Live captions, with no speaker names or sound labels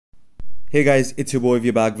Hey guys, it's your boy.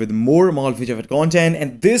 We're back with more Marvel Feature Effect content,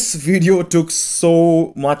 and this video took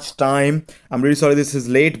so much time. I'm really sorry this is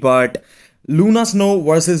late, but Luna Snow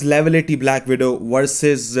versus level 80 Black Widow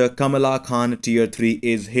versus Kamala Khan tier 3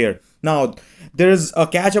 is here. Now, there's a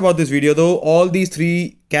catch about this video though. All these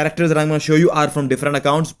three characters that I'm going to show you are from different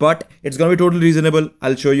accounts, but it's going to be totally reasonable.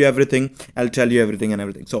 I'll show you everything. I'll tell you everything and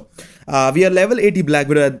everything. So, we are level 80 Black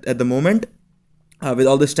Widow at the moment. With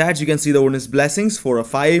all the stats, you can see the Odin's Blessings, 4 or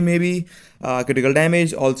 5 maybe, critical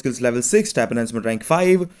damage, all skills level 6, type enhancement rank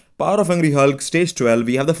 5, Power of Hungry Hulk, stage 12.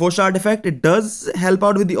 We have the 4-star artifact. It does help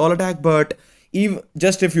out with the all attack, but even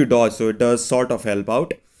just if you dodge, so it does sort of help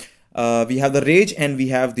out. We have the Rage and we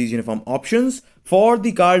have these uniform options. For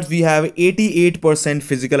the cards, we have 88%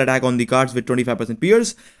 physical attack on the cards with 25%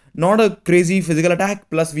 pierce. Not a crazy physical attack,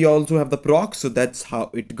 plus we also have the proc, so that's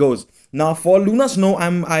how it goes. Now for Luna Snow,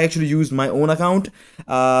 I actually used my own account,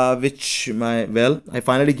 I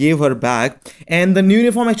finally gave her back, and the new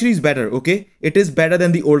uniform actually is better, okay? It is better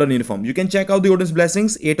than the older uniform. You can check out the Odin's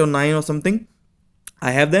Blessings, 8 or 9 or something.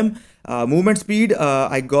 I have them. Movement speed,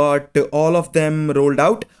 I got all of them rolled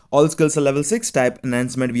out. All skills are level 6. Type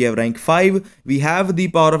enhancement, we have rank 5. We have the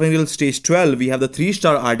Power of Angel stage 12. We have the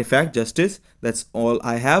 3-star artifact, Justice. That's all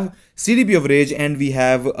I have. CDP of Rage, and we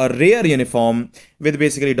have a rare uniform with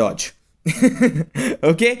basically dodge.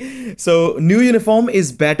 Okay, so new uniform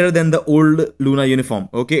is better than the old Luna uniform.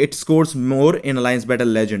 Okay, it scores more in Alliance Battle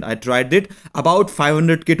Legend. I tried it, about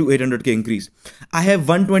 500k to 800k increase. I have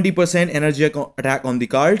 120% energy attack on the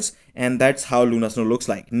cards, and that's how Luna Snow looks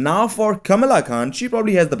like. Now for Kamala Khan, she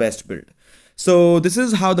probably has the best build. So this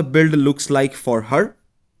is how the build looks like for her.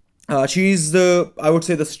 She's I would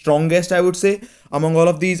say the strongest, I would say, among all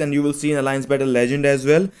of these, and you will see in Alliance Battle Legend as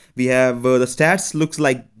well. We have the stats looks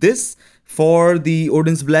like this. For the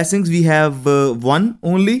Odin's Blessings, we have one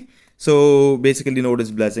only. So basically no Odin's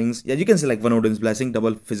Blessings. Yeah, you can select one Odin's Blessing,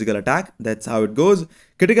 double physical attack. That's how it goes.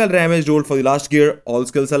 Critical damage rolled for the last gear. All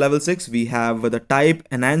skills are level 6. We have the type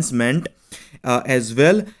enhancement as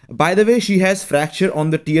well. By the way, she has fracture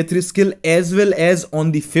on the tier 3 skill as well as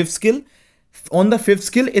on the 5th skill. On the 5th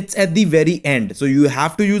skill, it's at the very end. So you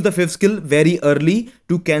have to use the 5th skill very early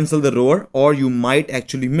to cancel the roar, or you might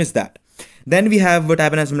actually miss that. Then we have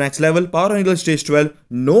type enhancement max level, Power Angel stage 12,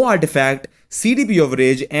 no artifact, CDP of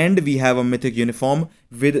Rage, and we have a mythic uniform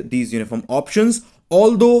with these uniform options.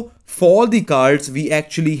 Although for the cards, we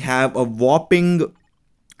actually have a whopping,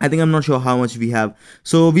 I think I'm not sure how much we have.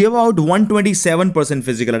 So we have about 127%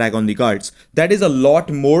 physical attack on the cards. That is a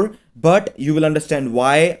lot more, but you will understand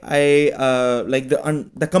why I like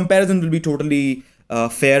the comparison will be totally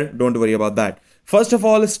fair. Don't worry about that. First of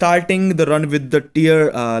all, starting the run with the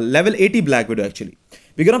tier level 80 Black Widow actually.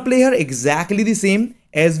 We're gonna play her exactly the same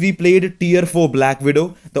as we played tier 4 Black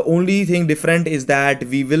Widow. The only thing different is that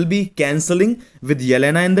we will be cancelling with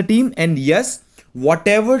Yelena in the team. And yes,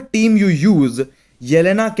 whatever team you use,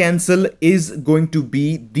 Yelena cancel is going to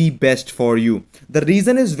be the best for you. The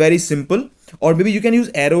reason is very simple, or maybe you can use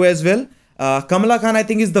Arrow as well. Kamala Khan I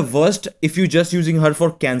think is the worst if you're just using her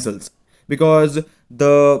for cancels, because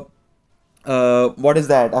the what is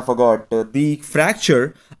that? I forgot. The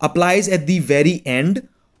fracture applies at the very end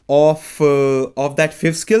of that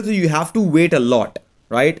 5th skill, so you have to wait a lot,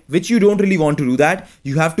 right? Which you don't really want to do that.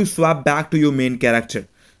 You have to swap back to your main character.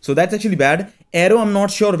 So that's actually bad. Arrow, I'm not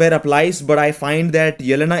sure where applies, but I find that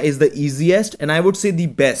Yelena is the easiest, and I would say the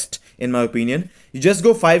best in my opinion. You just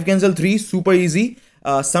go 5 cancel 3, super easy.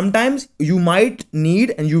 Sometimes you might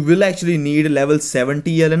need, and you will actually need level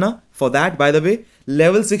 70 Yelena for that, by the way.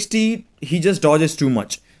 Level 60, he just dodges too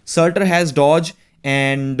much. Surtur has dodge,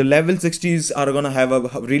 and the level 60s are gonna have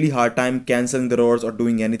a really hard time cancelling the roars or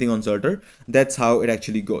doing anything on Surtur. That's how it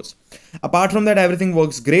actually goes. Apart from that, everything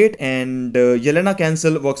works great, and Yelena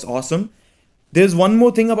cancel works awesome. There's one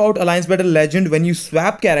more thing about Alliance Battle Legend. When you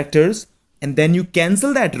swap characters and then you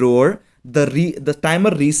cancel that roar, the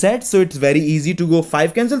timer resets, so it's very easy to go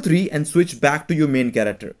 5 cancel 3 and switch back to your main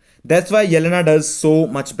character. That's why Yelena does so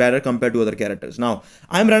much better compared to other characters. Now,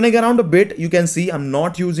 I'm running around a bit. You can see I'm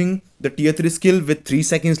not using the tier 3 skill with 3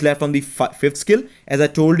 seconds left on the 5th skill, as I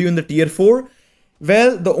told you in the tier 4.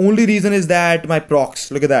 Well, the only reason is that my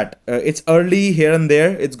procs, look at that. It's early here and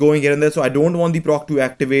there. It's going here and there, so I don't want the proc to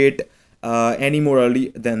activate any more early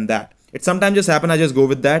than that. It sometimes just happens, I just go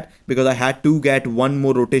with that because I had to get one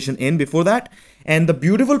more rotation in before that. And the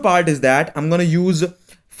beautiful part is that I'm gonna use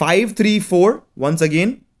 5-3-4 once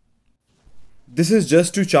again. This is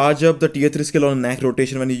just to charge up the tier 3 skill on neck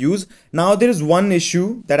rotation when you use. Now there is one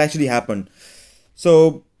issue that actually happened.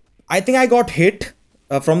 So I think I got hit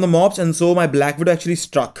from the mobs, and so my Black Widow actually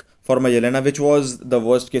struck for my Yelena, which was the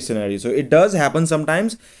worst case scenario. So it does happen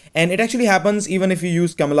sometimes, and it actually happens even if you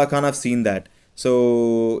use Kamala Khan. I've seen that.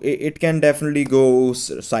 So it can definitely go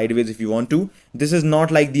sideways if you want to. This is not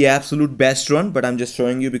like the absolute best run, but I'm just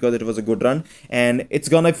showing you because it was a good run, and it's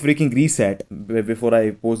gonna freaking reset before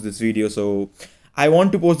I post this video. So I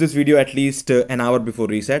want to post this video at least an hour before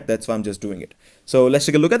reset. That's why I'm just doing it. So let's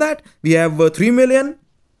take a look at that. We have 3 million.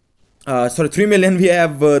 3 million. We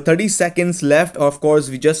have 30 seconds left. Of course,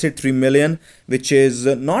 we just hit 3 million, which is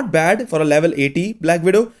not bad for a level 80 Black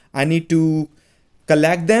Widow. I need to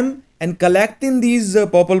collect them, and collecting these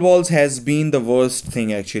purple balls has been the worst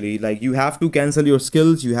thing actually. Like, you have to cancel your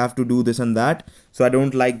skills, you have to do this and that. So I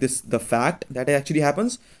don't like the fact that it actually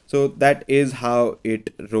happens. So that is how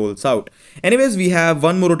it rolls out. Anyways, we have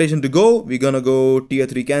one more rotation to go. We're gonna go tier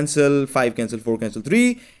 3 cancel, 5 cancel, 4 cancel,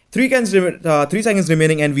 3 seconds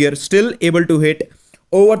remaining, and we are still able to hit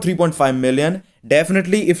over 3.5 million.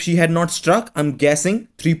 Definitely, if she had not struck, I'm guessing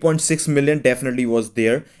 3.6 million definitely was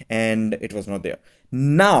there, and it was not there.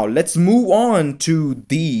 Now let's move on to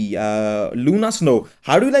the Luna Snow.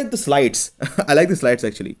 How do you like the slides? I like the slides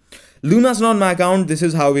actually. Luna Snow on my account. This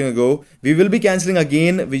is how we're gonna go. We will be cancelling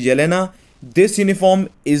again with Yelena. This uniform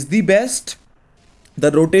is the best.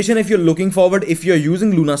 The rotation, if you're looking forward, if you're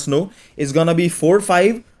using Luna Snow, is gonna be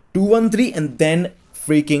 4-5, 2-1-3, and then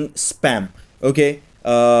freaking spam. Okay.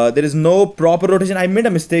 There is no proper rotation. I made a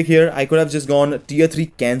mistake here. I could have just gone tier 3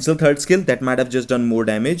 cancel third skill. That might have just done more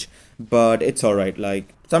damage, but it's alright.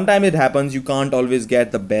 Like, sometimes it happens. You can't always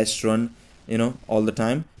get the best run, you know, all the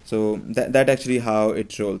time. So that actually how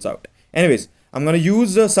it rolls out. Anyways, I'm gonna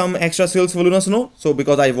use some extra skills for Luna Snow. So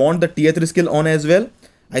because I want the tier 3 skill on as well,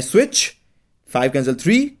 I switch 5 cancel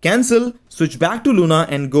 3 cancel, switch back to Luna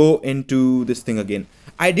and go into this thing again.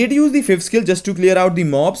 I did use the 5th skill just to clear out the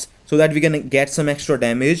mobs so that we can get some extra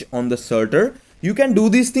damage on the Surtur. You can do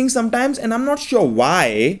these things sometimes, and I'm not sure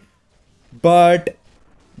why, but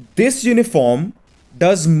this uniform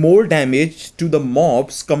does more damage to the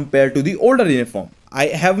mobs compared to the older uniform. I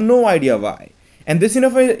have no idea why. And this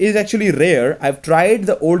uniform is actually rare. I've tried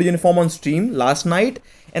the old uniform on stream last night,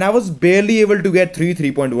 and I was barely able to get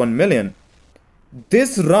 3.1 million.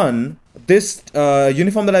 This run, this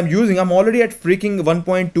uniform that I'm using, I'm already at freaking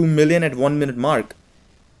 1.2 million at 1 minute mark.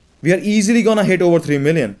 We are easily gonna hit over 3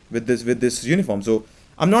 million with this uniform. So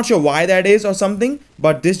I'm not sure why that is or something,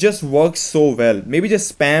 but this just works so well. Maybe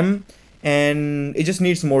just spam, and it just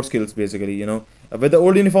needs more skills basically, you know. With the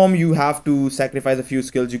old uniform, you have to sacrifice a few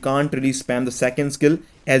skills. You can't really spam the second skill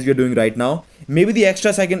as we're doing right now. Maybe the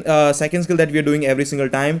extra second skill that we're doing every single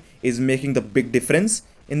time is making the big difference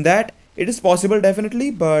in that. It is possible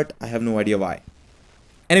definitely, but I have no idea why.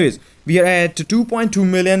 Anyways, we are at 2.2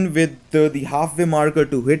 million with the halfway marker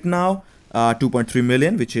to hit now. 2.3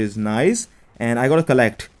 million, which is nice. And I gotta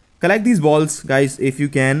collect these balls, guys, if you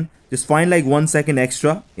can. Just find like 1 second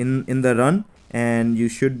extra in the run, and you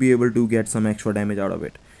should be able to get some extra damage out of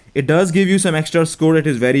it. It does give you some extra score. It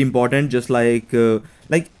is very important. Just like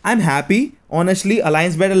I'm happy, honestly.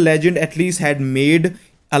 Alliance Battle Legend at least had made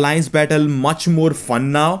Alliance Battle much more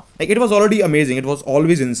fun now. Like, it was already amazing. It was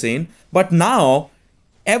always insane, but now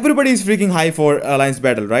everybody is freaking high for Alliance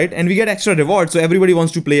Battle, right? And we get extra rewards, so everybody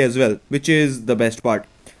wants to play as well, which is the best part.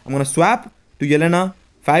 I'm gonna swap to Yelena.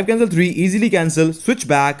 5 cancel 3, easily cancel, switch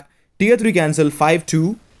back, tier 3 cancel,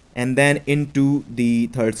 5-2, and then into the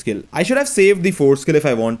third skill. I should have saved the 4th skill if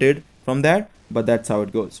I wanted from that, but that's how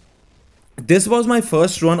it goes. This was my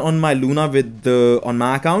first run on my Luna with on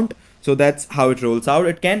my account, so that's how it rolls out.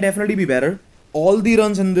 It can definitely be better. All the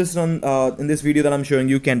runs in this video that I'm showing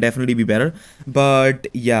you can definitely be better, but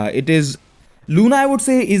yeah, it is Luna, I would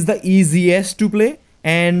say, is the easiest to play,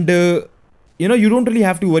 and you know, you don't really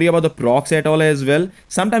have to worry about the procs at all as well.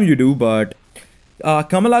 Sometimes you do, but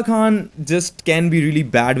Kamala Khan just can be really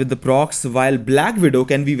bad with the procs, while Black Widow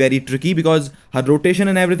can be very tricky because her rotation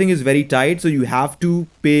and everything is very tight, so you have to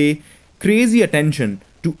pay crazy attention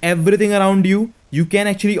to everything around you. You can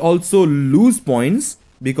actually also lose points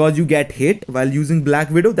because you get hit while using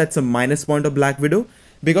Black Widow. That's a minus point of Black Widow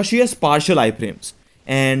because she has partial iframes,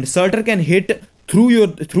 and Surtur can hit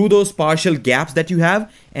through those partial gaps that you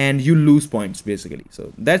have, and you lose points basically.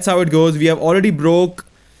 So that's how it goes. We have already broke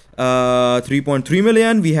 3.3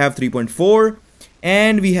 million. We have 3.4,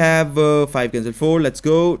 and we have 5 cancel 4. Let's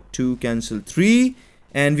go 2 cancel 3,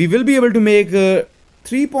 and we will be able to make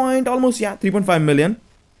 3.5 million.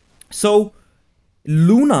 So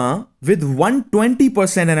Luna with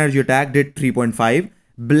 120% energy attack did 3.5.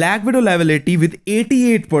 Black Widow level 80 with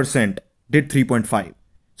 88% did 3.5.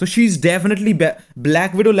 So she's definitely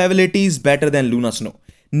Black Widow level 80 is better than Luna Snow.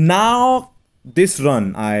 Now this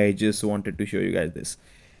run, I just wanted to show you guys this.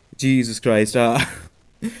 Jesus Christ.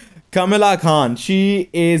 Kamala Khan, she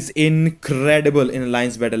is incredible in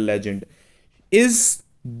Alliance Battle Legend. Is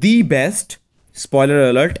the best, spoiler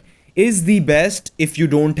alert, is the best if you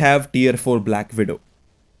don't have tier 4 Black Widow.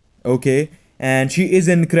 Okay, and she is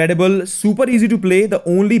incredible, super easy to play. The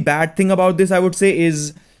only bad thing about this, I would say,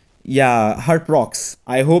 is yeah, her procs.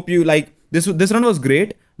 I hope you like this run was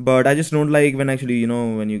great, but I just don't like when actually, you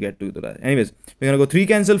know, when you get to that. Anyways, we're gonna go 3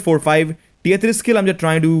 cancel 4 5 tier 3 skill. I'm just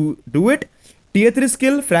trying to do it. Tier 3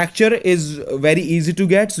 skill fracture is very easy to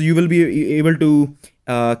get, so you will be able to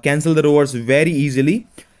cancel the rovers very easily.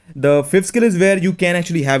 The 5th skill is where you can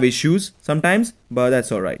actually have issues sometimes, but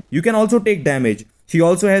that's alright. You can also take damage. She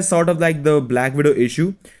also has sort of like the Black Widow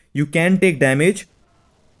issue. You can take damage,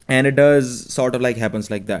 and it does sort of like happens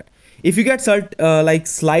like that. If you get like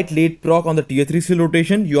slight late proc on the tier 3 skill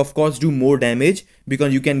rotation, you of course do more damage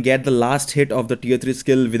because you can get the last hit of the tier 3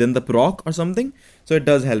 skill within the proc or something. So it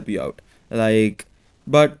does help you out. Like,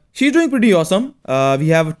 but she's doing pretty awesome. We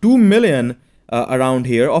have 2 million around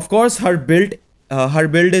here. Of course, her build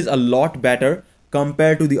is a lot better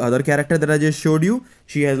compared to the other character that I just showed you.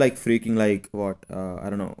 She has like freaking like what I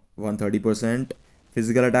don't know, 130%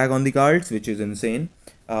 physical attack on the cards, which is insane.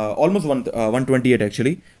 Almost 128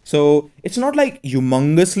 actually. So it's not like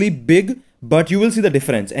humongously big, but you will see the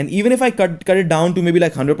difference. And even if I cut it down to maybe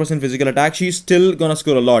like 100% physical attack, she's still gonna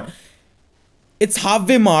score a lot. It's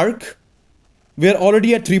halfway mark. We're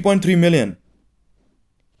already at 3.3 million.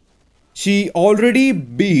 She already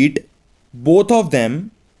beat both of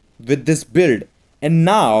them with this build, and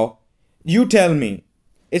now you tell me,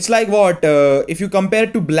 it's like what if you compare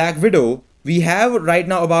it to Black Widow, we have right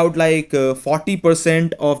now about like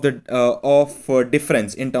 40% of the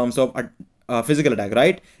difference in terms of physical attack,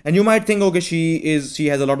 right? And you might think, okay, she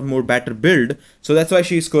has a lot more better build, so that's why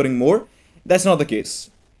she's scoring more. That's not the case.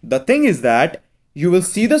 The thing is that you will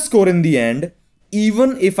see the score in the end.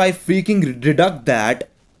 Even if I freaking deduct that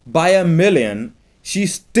by 1 million, she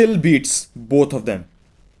still beats both of them,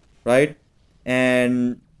 right?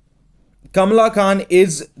 And Kamala Khan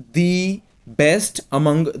is the best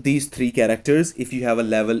among these 3 characters if you have a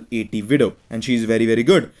level 80 Widow, and she's very, very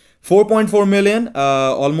good. 4.4 million,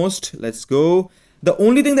 almost. Let's go. The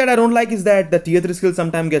only thing that I don't like is that the tier 3 skill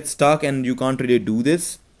sometimes gets stuck and you can't really do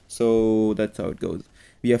this. So that's how it goes.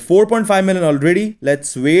 We have 4.5 million already.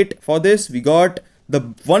 Let's wait for this. We got the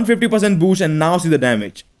 150% boost, and now see the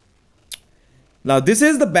damage. Now this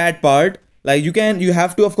is the bad part. Like you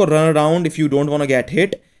have to of course run around if you don't want to get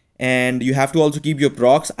hit, and you have to also keep your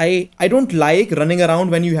procs. I don't like running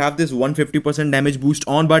around when you have this 150% damage boost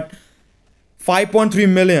on, but 5.3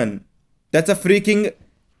 million. That's a freaking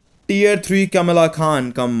tier 3 Kamala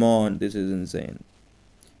Khan. Come on, this is insane.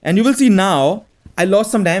 And you will see now, I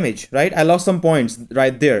lost some damage, right? I lost some points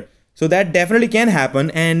right there. So that definitely can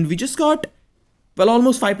happen. And we just got, well,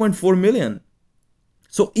 almost 5.4 million.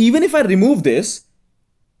 So even if I remove this,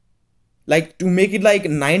 like to make it like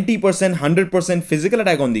 90%, 100% physical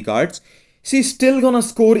attack on the cards, she's still gonna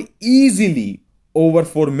score easily over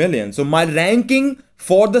 4 million. So my ranking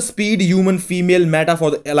for the speed human female meta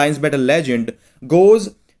for the Alliance Battle Legend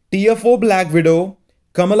goes tier 4 Black Widow,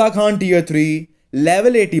 Kamala Khan tier 3,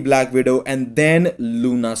 level 80 Black Widow, and then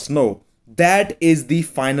Luna Snow. That is the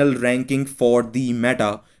final ranking for the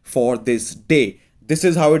meta for this day. This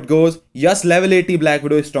is how it goes. Yes, level 80 Black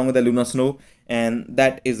Widow is stronger than Luna Snow, and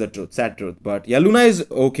that is the truth, sad truth. But yeah, Luna is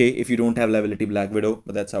okay if you don't have level 80 Black Widow,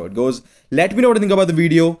 but that's how it goes. Let me know what you think about the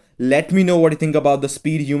video. Let me know what you think about the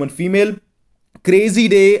speed human female. Crazy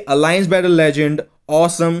day, Alliance Battle Legend,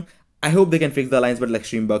 awesome. I hope they can fix the Alliance Battle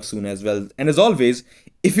Extreme bug soon as well. And as always,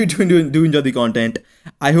 if you do enjoy the content,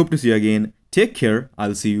 I hope to see you again. Take care.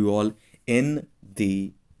 I'll see you all in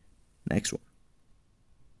the next one.